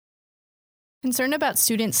Concerned about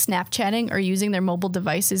students Snapchatting or using their mobile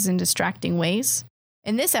devices in distracting ways?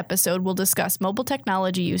 In this episode, we'll discuss mobile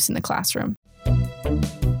technology use in the classroom.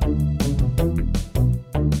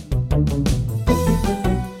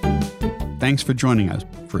 Thanks for joining us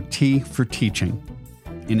for T for Teaching,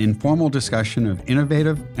 an informal discussion of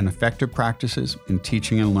innovative and effective practices in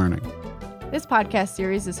teaching and learning. This podcast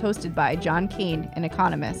series is hosted by John Kane, an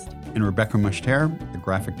economist, And Rebecca Mushtare, the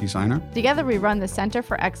graphic designer. Together we run the Center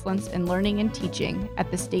for Excellence in Learning and Teaching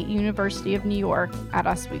at the State University of New York at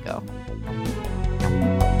Oswego.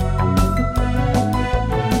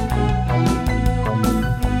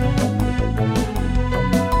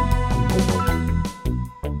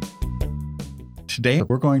 Today,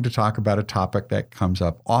 we're going to talk about a topic that comes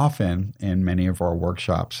up often in many of our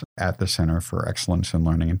workshops at the Center for Excellence in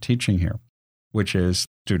Learning and Teaching here, which is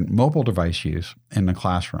student mobile device use in the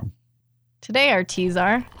classroom. Today our teas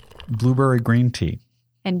are blueberry green tea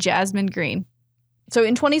and jasmine green. So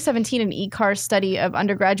in 2017, an ECAR study of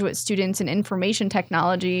undergraduate students in information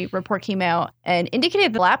technology report came out and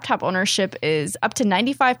indicated that laptop ownership is up to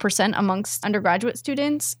 95% amongst undergraduate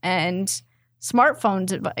students, and smartphone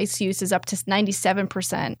device use is up to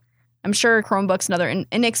 97%. I'm sure Chromebooks and other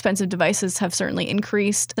inexpensive devices have certainly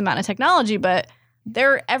increased the amount of technology, but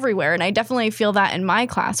they're everywhere. And I definitely feel that in my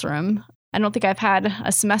classroom. I don't think I've had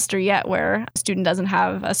a semester yet where a student doesn't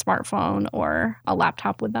have a smartphone or a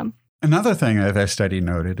laptop with them. Another thing that the study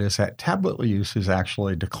noted is that tablet use is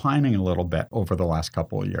actually declining a little bit over the last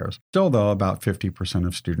couple of years. Still, though, about 50%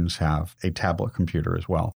 of students have a tablet computer as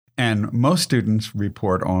well. And most students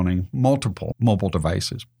report owning multiple mobile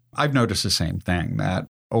devices. I've noticed the same thing, that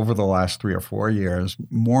over the last 3 or 4 years,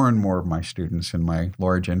 more and more of my students in my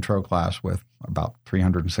large intro class with about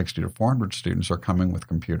 360 to 400 students are coming with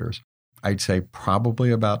computers. I'd say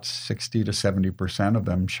probably about 60 to 70% of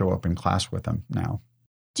them show up in class with them now.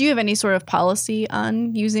 Do you have any sort of policy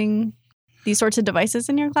on using these sorts of devices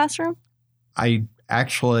in your classroom? I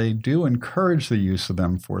actually do encourage the use of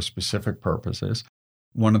them for specific purposes.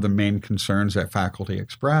 One of the main concerns that faculty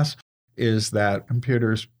express is that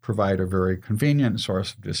computers provide a very convenient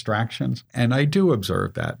source of distractions. And I do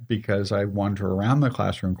observe that because I wander around the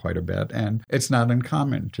classroom quite a bit, and it's not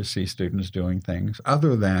uncommon to see students doing things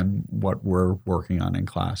other than what we're working on in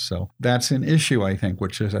class. So that's an issue, I think,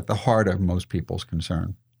 which is at the heart of most people's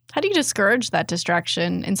concern. How do you discourage that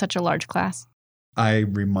distraction in such a large class? I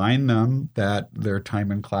remind them that their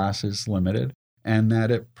time in class is limited and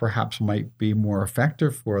that it perhaps might be more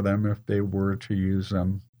effective for them if they were to use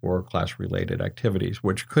them for class-related activities,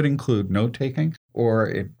 which could include note-taking, or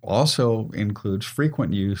it also includes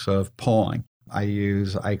frequent use of polling. I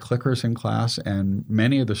use iClickers in class, and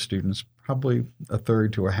many of the students, probably a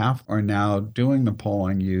third to a half, are now doing the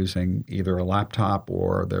polling using either a laptop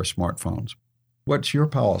or their smartphones. What's your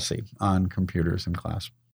policy on computers in class?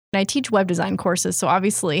 I teach web design courses, so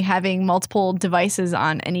obviously having multiple devices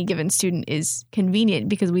on any given student is convenient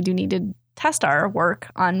because we do need to test our work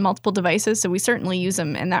on multiple devices, so we certainly use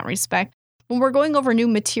them in that respect. When we're going over new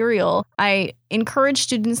material, I encourage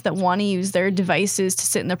students that want to use their devices to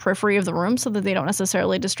sit in the periphery of the room so that they don't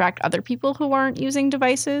necessarily distract other people who aren't using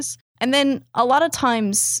devices. And then a lot of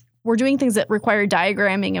times we're doing things that require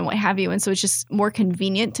diagramming and what have you, and so it's just more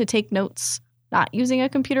convenient to take notes not using a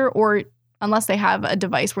computer, or unless they have a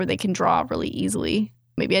device where they can draw really easily,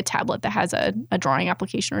 maybe a tablet that has a drawing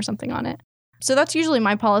application or something on it. So that's usually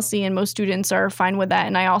my policy, and most students are fine with that.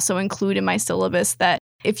 And I also include in my syllabus that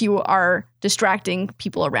if you are distracting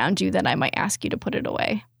people around you, then I might ask you to put it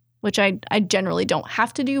away, which I generally don't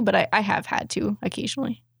have to do, but I have had to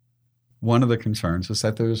occasionally. One of the concerns is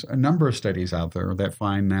that there's a number of studies out there that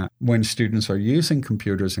find that when students are using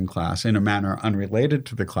computers in class in a manner unrelated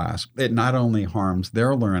to the class, it not only harms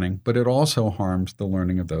their learning, but it also harms the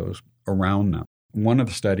learning of those around them. One of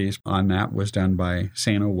the studies on that was done by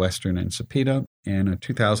Sano, Western, and Cepeda in a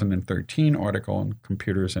 2013 article on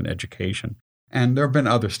computers and education. And there have been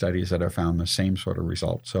other studies that have found the same sort of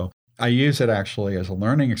result. So I use it actually as a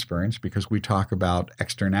learning experience because we talk about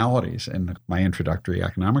externalities in my introductory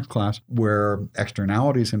economics class, where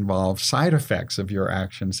externalities involve side effects of your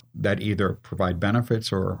actions that either provide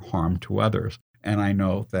benefits or harm to others. And I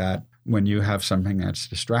know that when you have something that's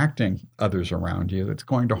distracting others around you, it's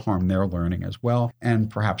going to harm their learning as well. And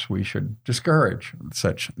perhaps we should discourage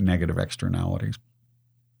such negative externalities.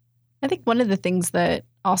 I think one of the things that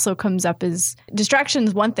also comes up is distraction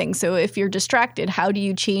is one thing. So if you're distracted, how do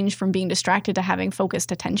you change from being distracted to having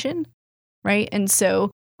focused attention, right? And so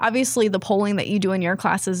obviously the polling that you do in your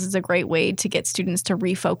classes is a great way to get students to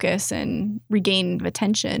refocus and regain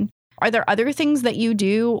attention. Are there other things that you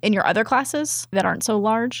do in your other classes that aren't so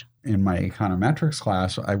large? In my econometrics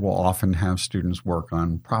class, I will often have students work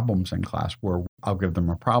on problems in class where I'll give them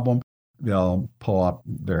a problem. They'll pull up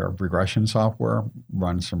their regression software,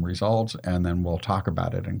 run some results, and then we'll talk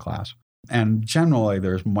about it in class. And generally,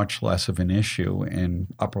 there's much less of an issue in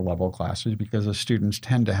upper level classes because the students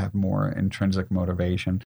tend to have more intrinsic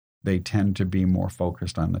motivation. They tend to be more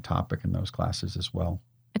focused on the topic in those classes as well.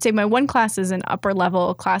 I'd say my one class is an upper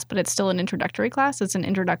level class, but it's still an introductory class. It's an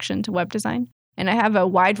introduction to web design. And I have a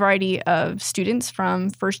wide variety of students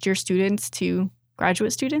from first year students to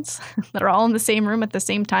graduate students that are all in the same room at the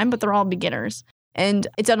same time, but they're all beginners. And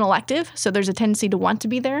it's an elective, so there's a tendency to want to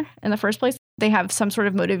be there in the first place. They have some sort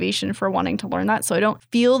of motivation for wanting to learn that. So I don't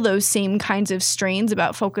feel those same kinds of strains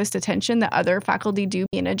about focused attention that other faculty do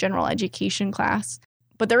in a general education class.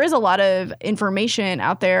 But there is a lot of information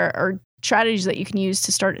out there or strategies that you can use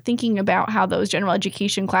to start thinking about how those general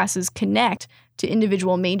education classes connect to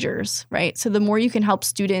individual majors, right? So the more you can help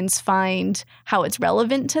students find how it's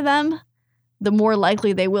relevant to them, the more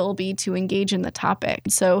likely they will be to engage in the topic.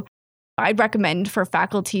 So I'd recommend for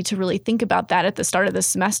faculty to really think about that at the start of the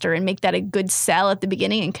semester and make that a good sell at the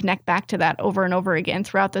beginning and connect back to that over and over again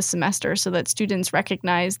throughout the semester so that students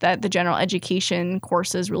recognize that the general education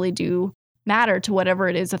courses really do matter to whatever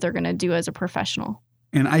it is that they're going to do as a professional.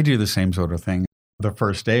 And I do the same sort of thing. The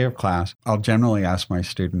first day of class, I'll generally ask my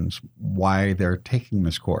students why they're taking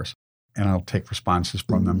this course, and I'll take responses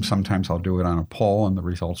from them. Sometimes I'll do it on a poll and the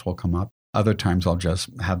results will come up. Other times I'll just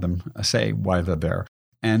have them say why they're there.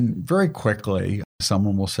 And very quickly,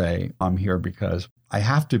 someone will say, I'm here because I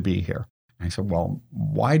have to be here. And I said, well,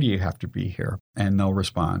 why do you have to be here? And they'll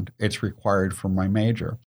respond, it's required for my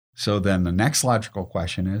major. So then the next logical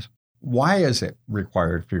question is, why is it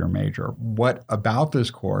required for your major? What about this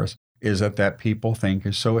course is it that people think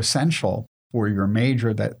is so essential for your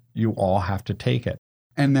major that you all have to take it?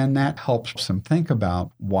 And then that helps them think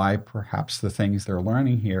about why perhaps the things they're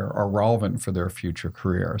learning here are relevant for their future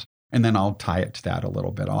careers. And then I'll tie it to that a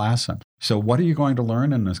little bit. I'll ask them, so what are you going to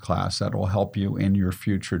learn in this class that will help you in your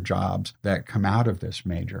future jobs that come out of this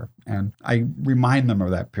major? And I remind them of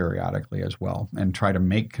that periodically as well and try to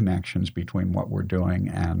make connections between what we're doing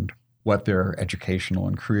and what their educational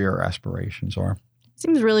and career aspirations are.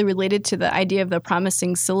 Seems really related to the idea of the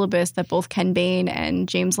promising syllabus that both Ken Bain and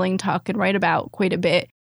James Ling talk and write about quite a bit,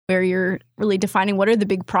 where you're really defining what are the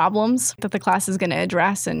big problems that the class is going to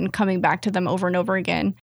address and coming back to them over and over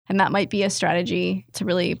again. And that might be a strategy to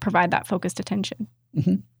really provide that focused attention.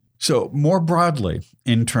 Mm-hmm. So more broadly,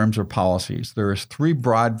 in terms of policies, there's 3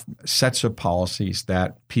 broad sets of policies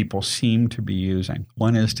that people seem to be using.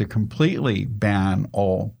 One is to completely ban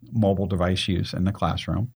all mobile device use in the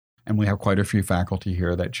classroom. And we have quite a few faculty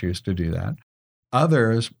here that choose to do that.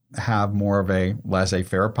 Others have more of a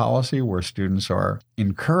laissez-faire policy where students are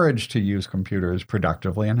encouraged to use computers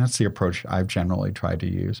productively. And that's the approach I've generally tried to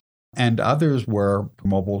use. And others where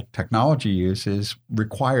mobile technology use is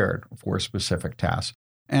required for specific tasks.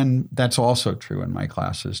 And that's also true in my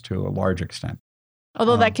classes to a large extent.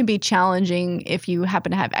 Although that can be challenging if you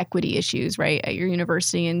happen to have equity issues, right, at your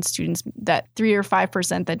university and students, that 3 or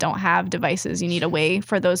 5% that don't have devices, you need a way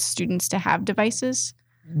for those students to have devices?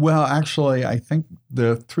 Well, actually, I think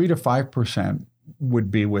the 3 to 5% would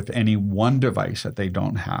be with any one device that they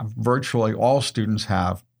don't have. Virtually all students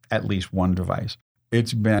have at least one device.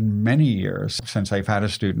 It's been many years since I've had a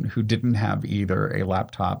student who didn't have either a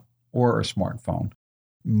laptop or a smartphone.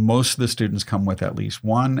 Most of the students come with at least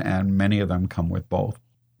one, and many of them come with both.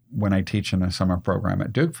 When I teach in a summer program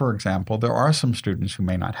at Duke, for example, there are some students who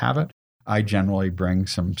may not have it. I generally bring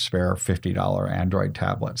some spare $50 Android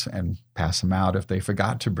tablets and pass them out if they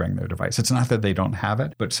forgot to bring their device. It's not that they don't have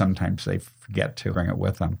it, but sometimes they forget to bring it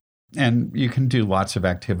with them. And you can do lots of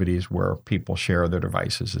activities where people share their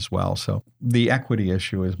devices as well. So the equity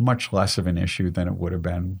issue is much less of an issue than it would have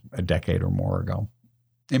been a decade or more ago.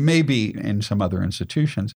 It may be in some other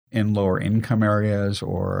institutions, in lower income areas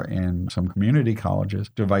or in some community colleges,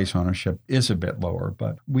 device ownership is a bit lower,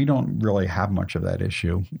 but we don't really have much of that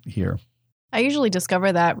issue here. I usually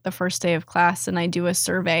discover that the first day of class, and I do a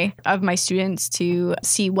survey of my students to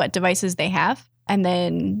see what devices they have. And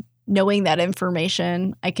then knowing that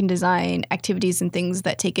information, I can design activities and things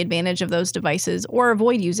that take advantage of those devices or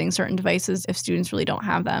avoid using certain devices if students really don't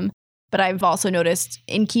have them. But I've also noticed,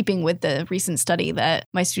 in keeping with the recent study, that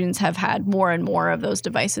my students have had more and more of those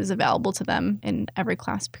devices available to them in every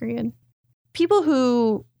class period. People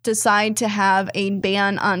who decide to have a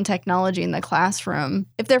ban on technology in the classroom,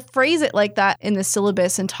 if they phrase it like that in the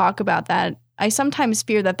syllabus and talk about that I sometimes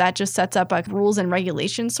fear that that just sets up a rules and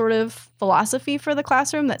regulations sort of philosophy for the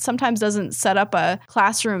classroom that sometimes doesn't set up a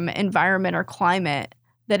classroom environment or climate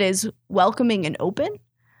that is welcoming and open.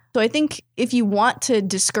 So I think if you want to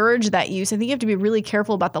discourage that use, I think you have to be really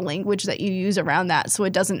careful about the language that you use around that so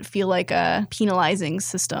it doesn't feel like a penalizing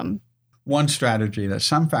system. One strategy that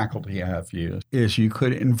some faculty have used is you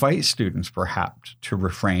could invite students perhaps to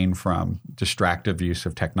refrain from distractive use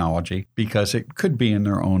of technology because it could be in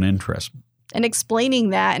their own interest. And explaining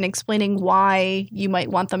that and explaining why you might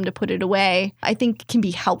want them to put it away, I think can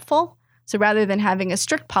be helpful. So rather than having a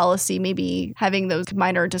strict policy, maybe having those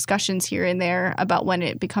minor discussions here and there about when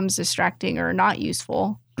it becomes distracting or not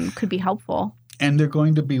useful could be helpful. And they're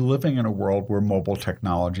going to be living in a world where mobile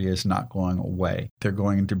technology is not going away. They're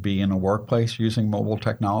going to be in a workplace using mobile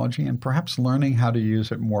technology, and perhaps learning how to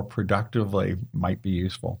use it more productively might be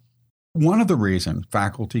useful. One of the reasons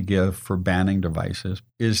faculty give for banning devices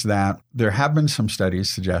is that there have been some studies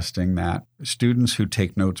suggesting that students who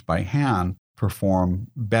take notes by hand perform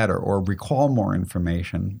better or recall more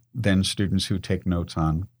information than students who take notes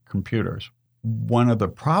on computers. One of the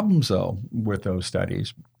problems, though, with those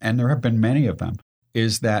studies, and there have been many of them,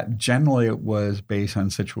 is that generally it was based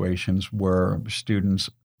on situations where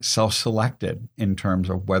students self-selected in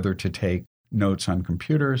terms of whether to take notes on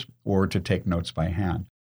computers or to take notes by hand.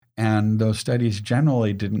 And those studies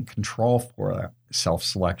generally didn't control for that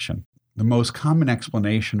self-selection. The most common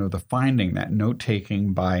explanation of the finding that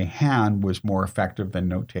note-taking by hand was more effective than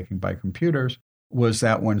note-taking by computers was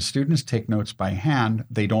that when students take notes by hand,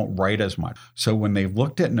 they don't write as much. So when they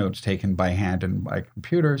looked at notes taken by hand and by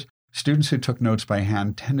computers, students who took notes by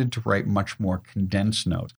hand tended to write much more condensed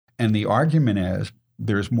notes. And the argument is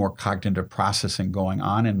there's more cognitive processing going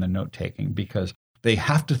on in the note-taking because they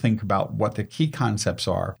have to think about what the key concepts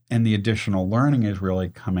are, and the additional learning is really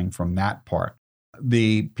coming from that part.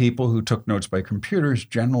 The people who took notes by computers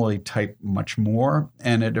generally typed much more,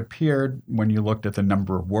 and it appeared when you looked at the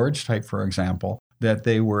number of words typed, for example, that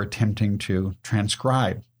they were attempting to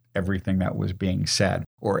transcribe everything that was being said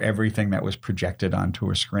or everything that was projected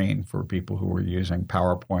onto a screen for people who were using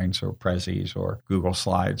PowerPoints or Prezis or Google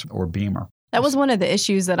Slides or Beamer. That was one of the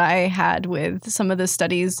issues that I had with some of the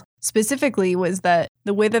studies specifically was that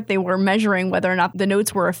the way that they were measuring whether or not the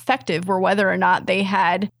notes were effective were whether or not they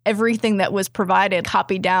had everything that was provided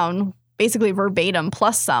copied down basically verbatim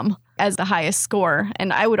plus some as the highest score.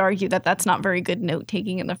 And I would argue that that's not very good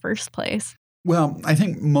note-taking in the first place. Well, I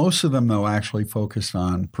think most of them, though, actually focused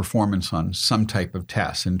on performance on some type of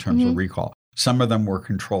test in terms of recall. Some of them were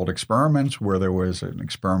controlled experiments where there was an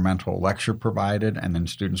experimental lecture provided and then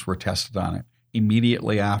students were tested on it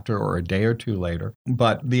immediately after or a day or two later.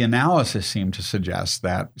 But the analysis seemed to suggest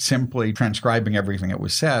that simply transcribing everything that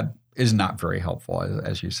was said is not very helpful,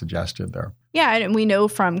 as you suggested there. Yeah, and we know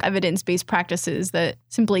from evidence-based practices that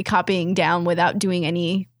simply copying down without doing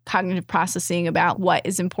any cognitive processing about what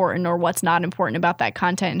is important or what's not important about that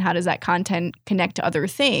content and how does that content connect to other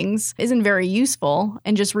things isn't very useful.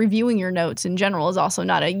 And just reviewing your notes in general is also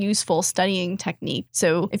not a useful studying technique.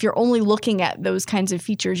 So if you're only looking at those kinds of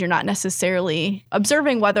features, you're not necessarily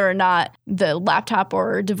observing whether or not the laptop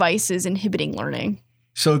or device is inhibiting learning.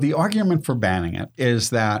 So the argument for banning it is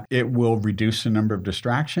that it will reduce the number of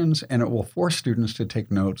distractions and it will force students to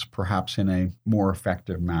take notes perhaps in a more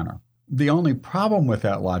effective manner. The only problem with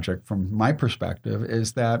that logic from my perspective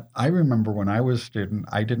is that I remember when I was a student,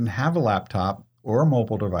 I didn't have a laptop or a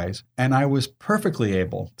mobile device, and I was perfectly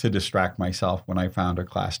able to distract myself when I found a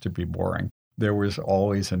class to be boring. There was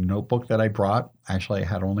always a notebook that I brought. Actually, I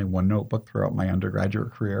had only one notebook throughout my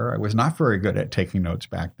undergraduate career. I was not very good at taking notes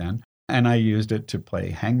back then. And I used it to play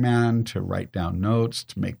hangman, to write down notes,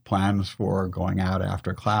 to make plans for going out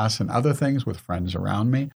after class and other things with friends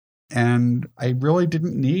around me. And I really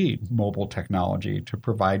didn't need mobile technology to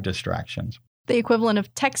provide distractions. The equivalent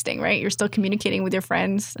of texting, right? You're still communicating with your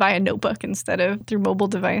friends via notebook instead of through mobile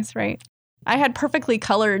device, right? I had perfectly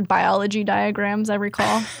colored biology diagrams, I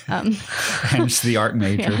recall. Hence the art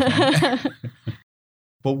major thing.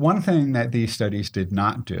 But one thing that these studies did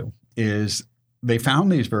not do is they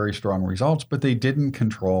found these very strong results, but they didn't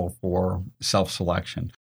control for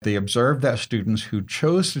self-selection. They observed that students who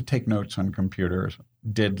chose to take notes on computers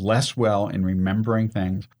did less well in remembering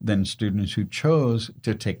things than students who chose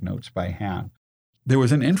to take notes by hand. There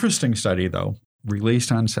was an interesting study, though,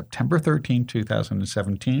 released on September 13,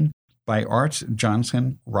 2017 by Arts,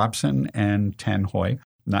 Johnson, Robson, and Tan Hoy.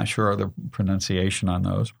 Not sure of the pronunciation on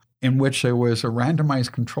those, in which there was a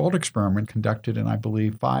randomized controlled experiment conducted in, I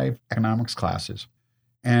believe, 5 economics classes.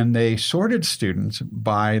 And they sorted students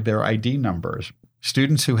by their ID numbers.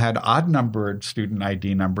 Students who had odd-numbered student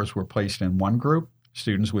ID numbers were placed in one group,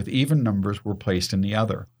 Students with even numbers were placed in the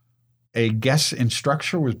other. A guest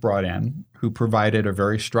instructor was brought in who provided a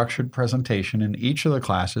very structured presentation in each of the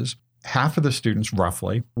classes. Half of the students,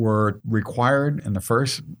 roughly, were required in the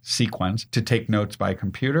first sequence to take notes by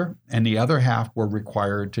computer, and the other half were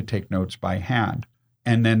required to take notes by hand.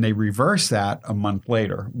 And then they reversed that a month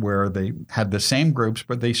later, where they had the same groups,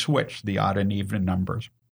 but they switched the odd and even numbers.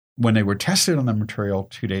 When they were tested on the material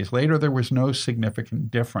 2 days later, there was no significant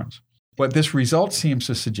difference. What this result seems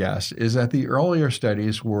to suggest is that the earlier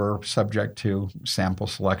studies were subject to sample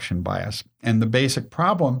selection bias. And the basic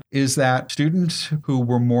problem is that students who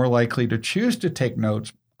were more likely to choose to take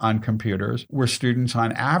notes on computers were students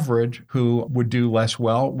on average who would do less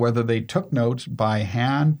well whether they took notes by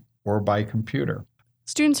hand or by computer.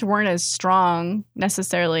 Students who weren't as strong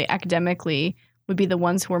necessarily academically would be the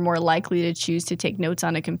ones who were more likely to choose to take notes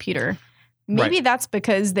on a computer. Maybe Right. that's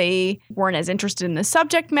because they weren't as interested in the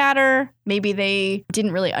subject matter. Maybe they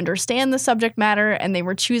didn't really understand the subject matter and they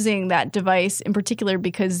were choosing that device in particular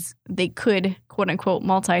because they could, quote unquote,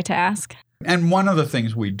 multitask. And one of the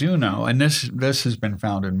things we do know, and this has been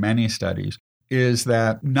found in many studies, is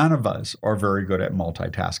that none of us are very good at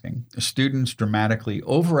multitasking. Students dramatically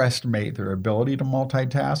overestimate their ability to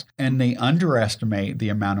multitask, and they underestimate the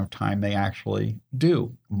amount of time they actually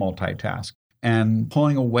do multitask. And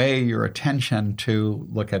pulling away your attention to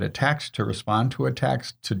look at a text, to respond to a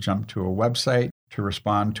text, to jump to a website, to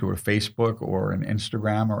respond to a Facebook or an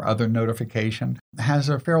Instagram or other notification has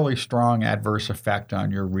a fairly strong adverse effect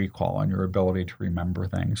on your recall, on your ability to remember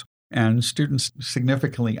things. And students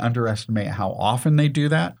significantly underestimate how often they do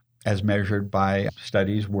that, as measured by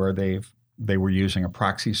studies where they were using a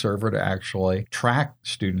proxy server to actually track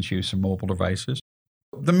students' use of mobile devices.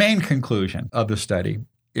 The main conclusion of the study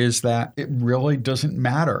is that it really doesn't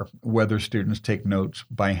matter whether students take notes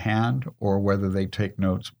by hand or whether they take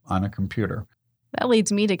notes on a computer. That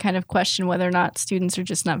leads me to kind of question whether or not students are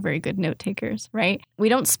just not very good note takers, right? We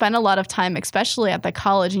don't spend a lot of time, especially at the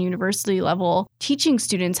college and university level, teaching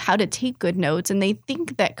students how to take good notes. And they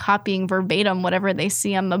think that copying verbatim whatever they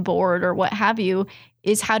see on the board or what have you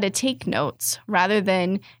is how to take notes, rather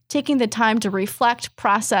than taking the time to reflect,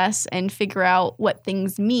 process, and figure out what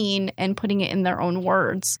things mean and putting it in their own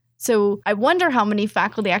words. So I wonder how many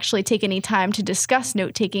faculty actually take any time to discuss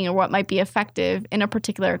note-taking or what might be effective in a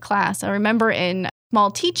particular class. I remember in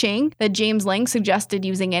small teaching that James Lang suggested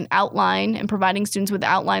using an outline and providing students with an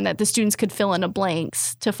outline that the students could fill in the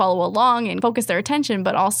blanks to follow along and focus their attention,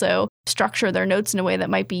 but also structure their notes in a way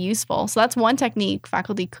that might be useful. So that's one technique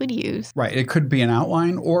faculty could use. Right. It could be an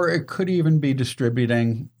outline, or it could even be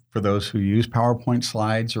distributing, for those who use PowerPoint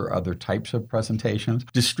slides or other types of presentations,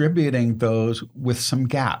 distributing those with some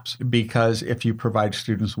gaps. Because if you provide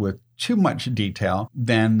students with too much detail,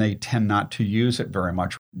 then they tend not to use it very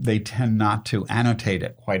much. They tend not to annotate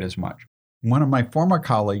it quite as much. One of my former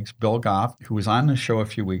colleagues, Bill Goff, who was on the show a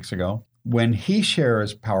few weeks ago, when he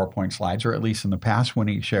shares PowerPoint slides, or at least in the past when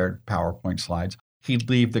he shared PowerPoint slides,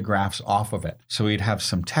 he'd leave the graphs off of it. So he'd have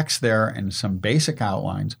some text there and some basic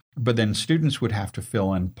outlines, but then students would have to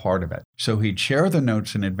fill in part of it. So he'd share the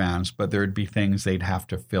notes in advance, but there'd be things they'd have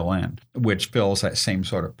to fill in, which fills that same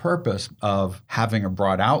sort of purpose of having a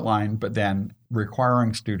broad outline, but then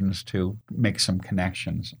requiring students to make some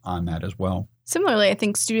connections on that as well. Similarly, I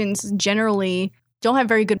think students generally don't have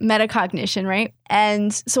very good metacognition, right?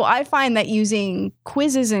 And so I find that using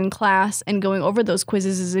quizzes in class and going over those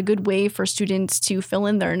quizzes is a good way for students to fill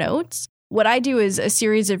in their notes. What I do is a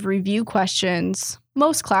series of review questions,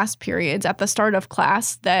 most class periods at the start of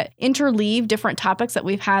class, that interleave different topics that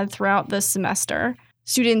we've had throughout the semester.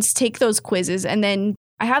 Students take those quizzes and then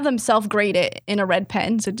I have them self-grade it in a red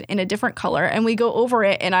pen, so in a different color, and we go over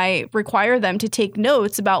it and I require them to take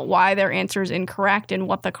notes about why their answer is incorrect and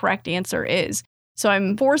what the correct answer is. So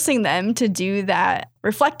I'm forcing them to do that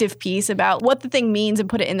reflective piece about what the thing means and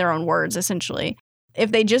put it in their own words, essentially.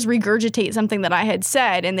 If they just regurgitate something that I had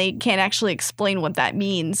said and they can't actually explain what that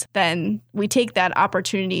means, then we take that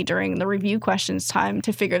opportunity during the review questions time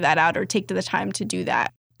to figure that out or take the time to do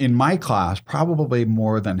that. In my class, probably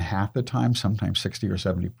more than half the time, sometimes 60 or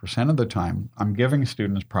 70% of the time, I'm giving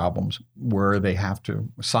students problems where they have to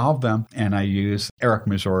solve them. And I use Eric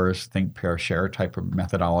Mazur's Think, Pair, Share type of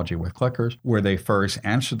methodology with clickers, where they first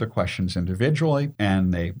answer the questions individually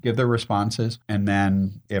and they give their responses. And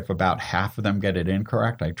then if about half of them get it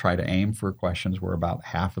incorrect, I try to aim for questions where about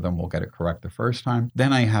half of them will get it correct the first time.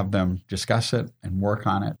 Then I have them discuss it and work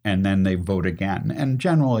on it, and then they vote again. And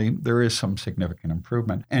generally, there is some significant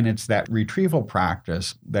improvement. And it's that retrieval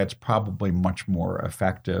practice that's probably much more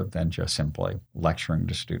effective than just simply lecturing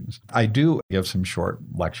to students. I do give some short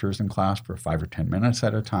lectures in class for 5 or 10 minutes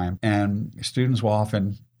at a time, and students will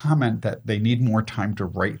often comment that they need more time to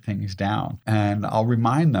write things down. And I'll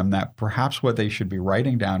remind them that perhaps what they should be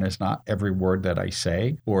writing down is not every word that I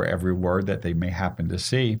say or every word that they may happen to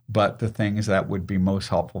see, but the things that would be most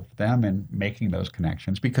helpful for them in making those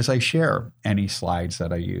connections, because I share any slides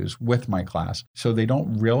that I use with my class. So they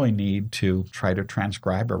don't really need to try to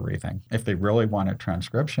transcribe everything. If they really want a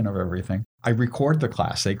transcription of everything, I record the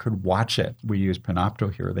class. They could watch it. We use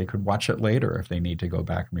Panopto here. They could watch it later if they need to go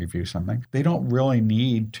back and review something. They don't really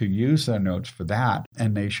need to use their notes for that,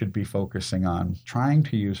 and they should be focusing on trying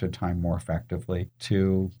to use their time more effectively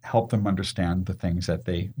to help them understand the things that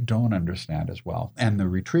they don't understand as well. And the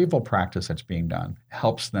retrieval practice that's being done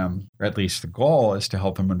helps them, or at least the goal is to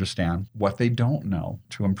help them understand what they don't know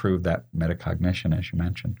to improve that metacognition, as you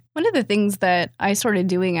mentioned. One of the things that I started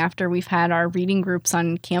doing after we've had our reading groups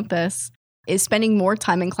on campus is spending more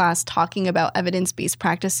time in class talking about evidence-based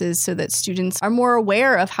practices so that students are more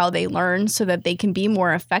aware of how they learn so that they can be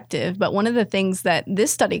more effective. But one of the things that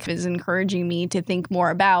this study is encouraging me to think more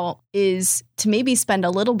about is to maybe spend a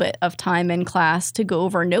little bit of time in class to go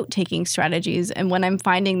over note-taking strategies. And when I'm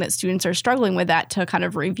finding that students are struggling with that, to kind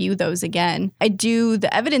of review those again. I do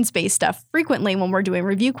the evidence-based stuff frequently when we're doing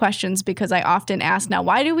review questions, because I often ask, now,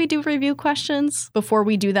 why do we do review questions before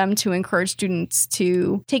we do them, to encourage students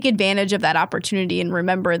to take advantage of that opportunity and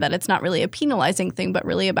remember that it's not really a penalizing thing, but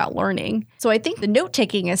really about learning. So I think the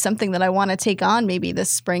note-taking is something that I want to take on maybe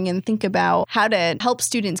this spring and think about how to help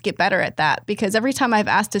students get better at that. Because every time I've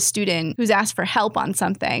asked a student who's asked for help on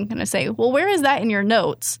something, and I say, well, where is that in your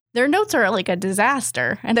notes? Their notes are like a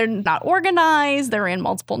disaster, and they're not organized. They're in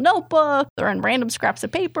multiple notebooks. They're in random scraps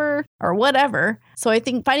of paper or whatever. So I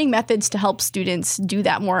think finding methods to help students do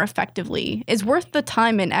that more effectively is worth the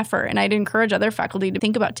time and effort. And I'd encourage other faculty to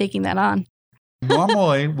think about taking that on.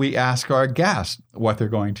 Normally, we ask our guests what they're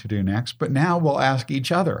going to do next, but now we'll ask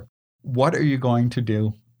each other, what are you going to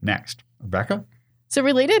do next? Rebecca? So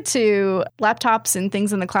related to laptops and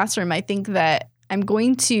things in the classroom, I think that I'm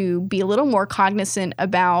going to be a little more cognizant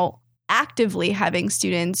about actively having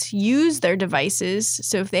students use their devices.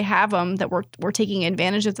 So if they have them, that we're taking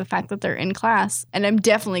advantage of the fact that they're in class. And I'm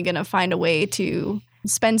definitely going to find a way to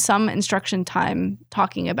spend some instruction time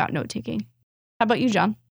talking about note-taking. How about you,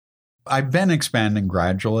 John? I've been expanding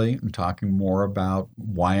gradually and talking more about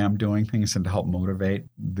why I'm doing things and to help motivate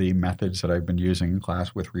the methods that I've been using in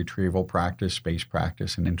class with retrieval practice, space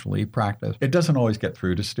practice, and interleave practice. It doesn't always get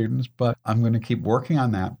through to students, but I'm going to keep working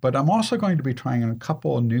on that. But I'm also going to be trying a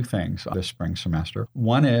couple of new things this spring semester.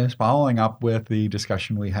 One is following up with the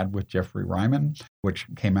discussion we had with Jeffrey Ryman, which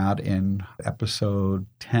came out in episode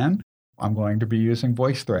 10. I'm going to be using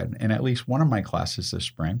VoiceThread in at least one of my classes this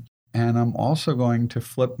spring. And I'm also going to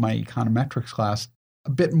flip my econometrics class a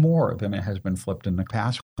bit more than it has been flipped in the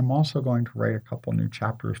past. I'm also going to write a couple new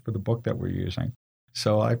chapters for the book that we're using.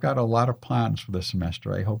 So I've got a lot of plans for this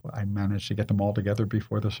semester. I hope I manage to get them all together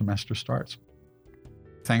before the semester starts.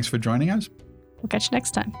 Thanks for joining us. We'll catch you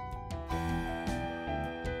next time.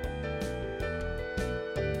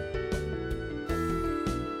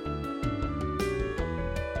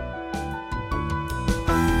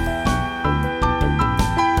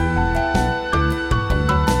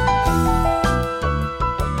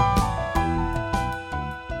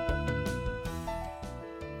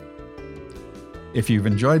 If you've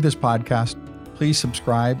enjoyed this podcast, please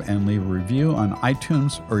subscribe and leave a review on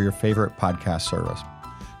iTunes or your favorite podcast service.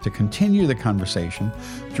 To continue the conversation,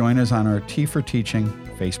 join us on our T for Teaching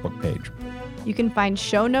Facebook page. You can find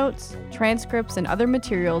show notes, transcripts, and other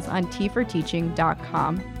materials on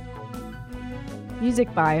tforteaching.com.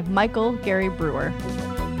 Music by Michael Gary Brewer.